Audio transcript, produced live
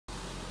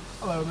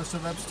Hello,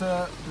 Mr.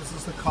 Webster. This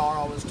is the car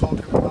I was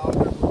talking about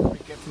and we're going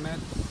to be getting it.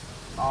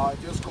 I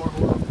just got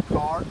hold of the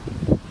car.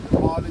 The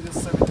mileage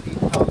is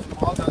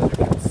 17,000 miles, as you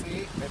can see.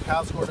 It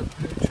has got a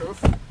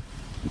Bluetooth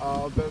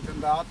built in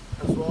that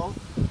as well.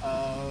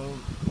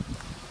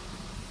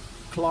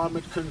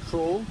 Climate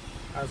control,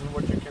 as in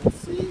what you can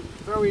see.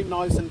 Very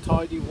nice and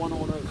tidy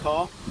one-owner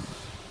car.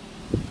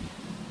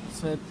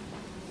 Said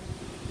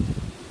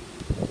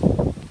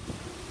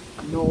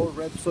no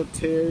rips or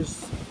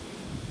tears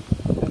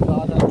in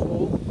that at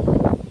all.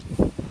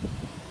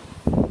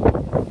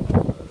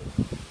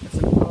 It's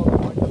in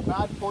like the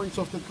bad points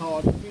of the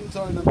car. The wheels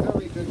are in a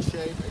very good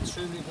shape,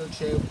 extremely good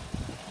shape.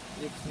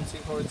 You can see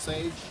for its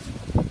age.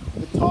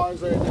 The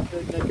tires are in a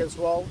good nick as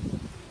well.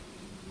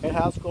 It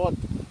has got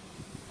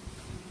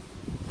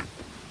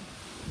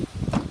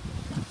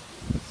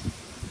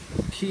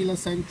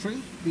keyless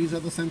entry. These are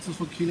the sensors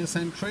for keyless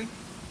entry.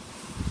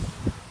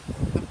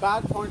 The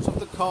bad points of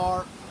the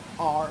car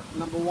are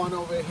number one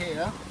over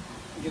here.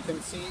 You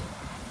can see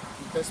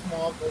this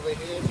mark over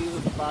here. These are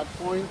the bad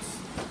points.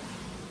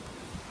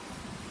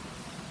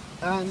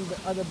 And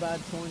the other bad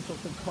points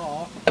of the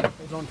car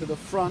is onto the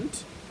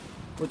front,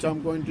 which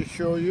I'm going to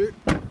show you.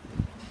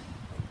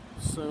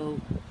 So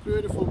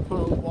beautiful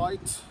pearl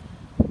white.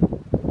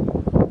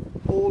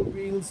 All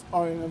wheels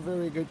are in a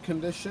very good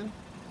condition.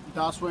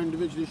 That's why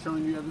individually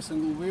showing you every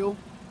single wheel.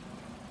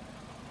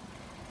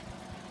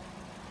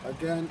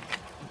 Again,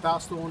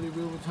 that's the only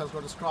wheel which has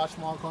got a scratch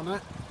mark on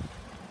it.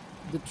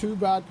 The two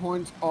bad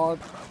points are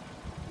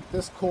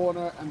this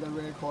corner and the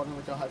rear corner,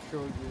 which I have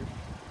showed you.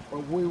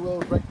 But we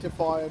will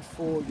rectify it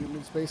for you.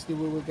 Means basically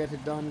we will get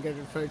it done, get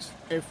it fixed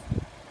if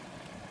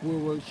we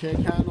will shake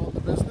hand on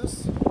the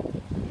business.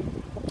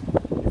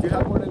 If you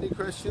have got any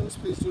questions,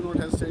 please do not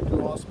hesitate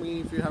to ask me.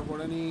 If you have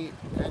got anything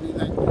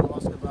to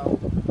ask about,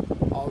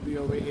 I'll be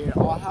over here.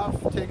 I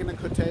have taken a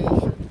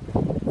quotation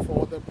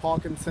for the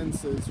parking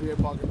sensors, rear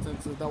parking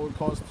sensors, that would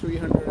cost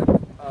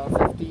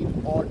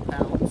 315 odd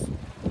pounds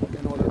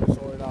in order to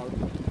sort it out.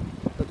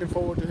 Looking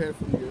forward to hear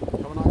from you.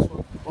 Have a nice one.